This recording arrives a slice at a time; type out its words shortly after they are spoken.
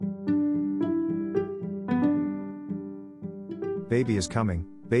Baby is coming,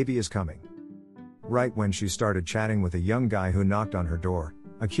 baby is coming. Right when she started chatting with a young guy who knocked on her door,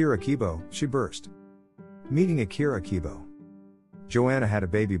 Akira Kibo, she burst. Meeting Akira Kibo. Joanna had a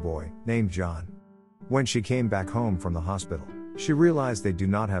baby boy, named John. When she came back home from the hospital, she realized they do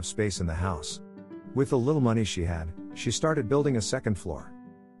not have space in the house. With the little money she had, she started building a second floor.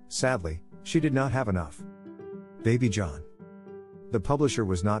 Sadly, she did not have enough. Baby John. The publisher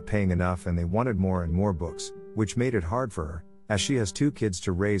was not paying enough and they wanted more and more books, which made it hard for her, as she has 2 kids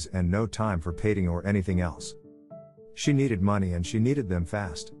to raise and no time for painting or anything else. She needed money and she needed them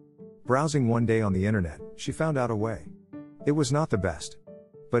fast. Browsing one day on the internet, she found out a way. It was not the best,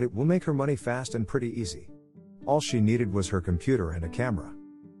 but it will make her money fast and pretty easy. All she needed was her computer and a camera.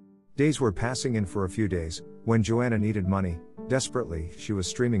 Days were passing and for a few days, when Joanna needed money, desperately, she was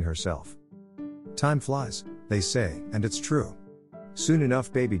streaming herself. Time flies, they say, and it's true. Soon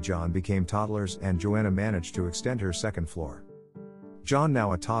enough baby John became toddlers and Joanna managed to extend her second floor. John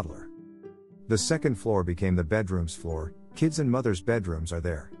now a toddler. The second floor became the bedrooms floor, kids and mother's bedrooms are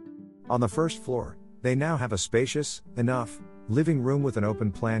there. On the first floor, they now have a spacious, enough, living room with an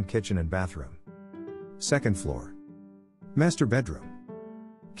open plan kitchen and bathroom. Second floor. Master bedroom.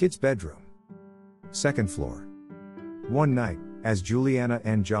 Kids bedroom. Second floor. One night, as Juliana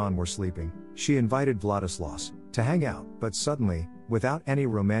and John were sleeping, she invited Vladislaus to hang out, but suddenly, without any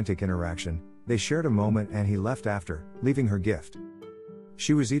romantic interaction, they shared a moment and he left after, leaving her gift.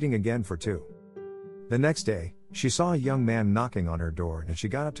 She was eating again for 2. The next day, she saw a young man knocking on her door and she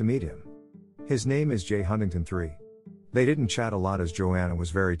got up to meet him. His name is Jay Huntington III. They didn't chat a lot as Joanna was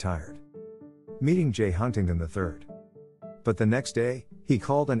very tired. Meeting Jay Huntington III. But the next day, he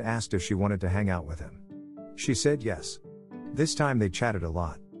called and asked if she wanted to hang out with him. She said yes. This time they chatted a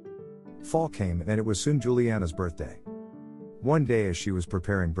lot. Fall came and it was soon Juliana's birthday. One day as she was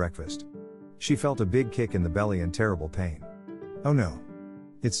preparing breakfast, she felt a big kick in the belly and terrible pain. Oh no.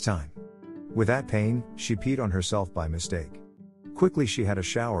 It's time. With that pain, she peed on herself by mistake. Quickly she had a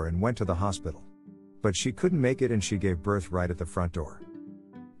shower and went to the hospital. But she couldn't make it and she gave birth right at the front door.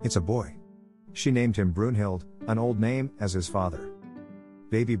 It's a boy. She named him Brunhild, an old name, as his father.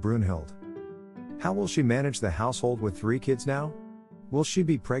 Baby Brunhild. How will she manage the household with 3 kids now? Will she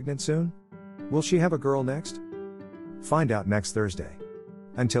be pregnant soon? Will she have a girl next? Find out next Thursday.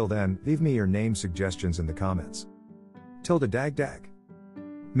 Until then, leave me your name suggestions in the comments. Tilda Dag Dag.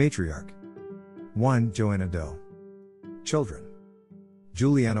 Matriarch. 1. Joanna Doe. Children.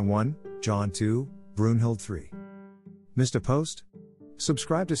 Juliana 1, John 2, Brunhild 3. Missed a post?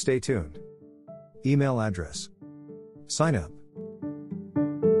 Subscribe to stay tuned. Email address. Sign up.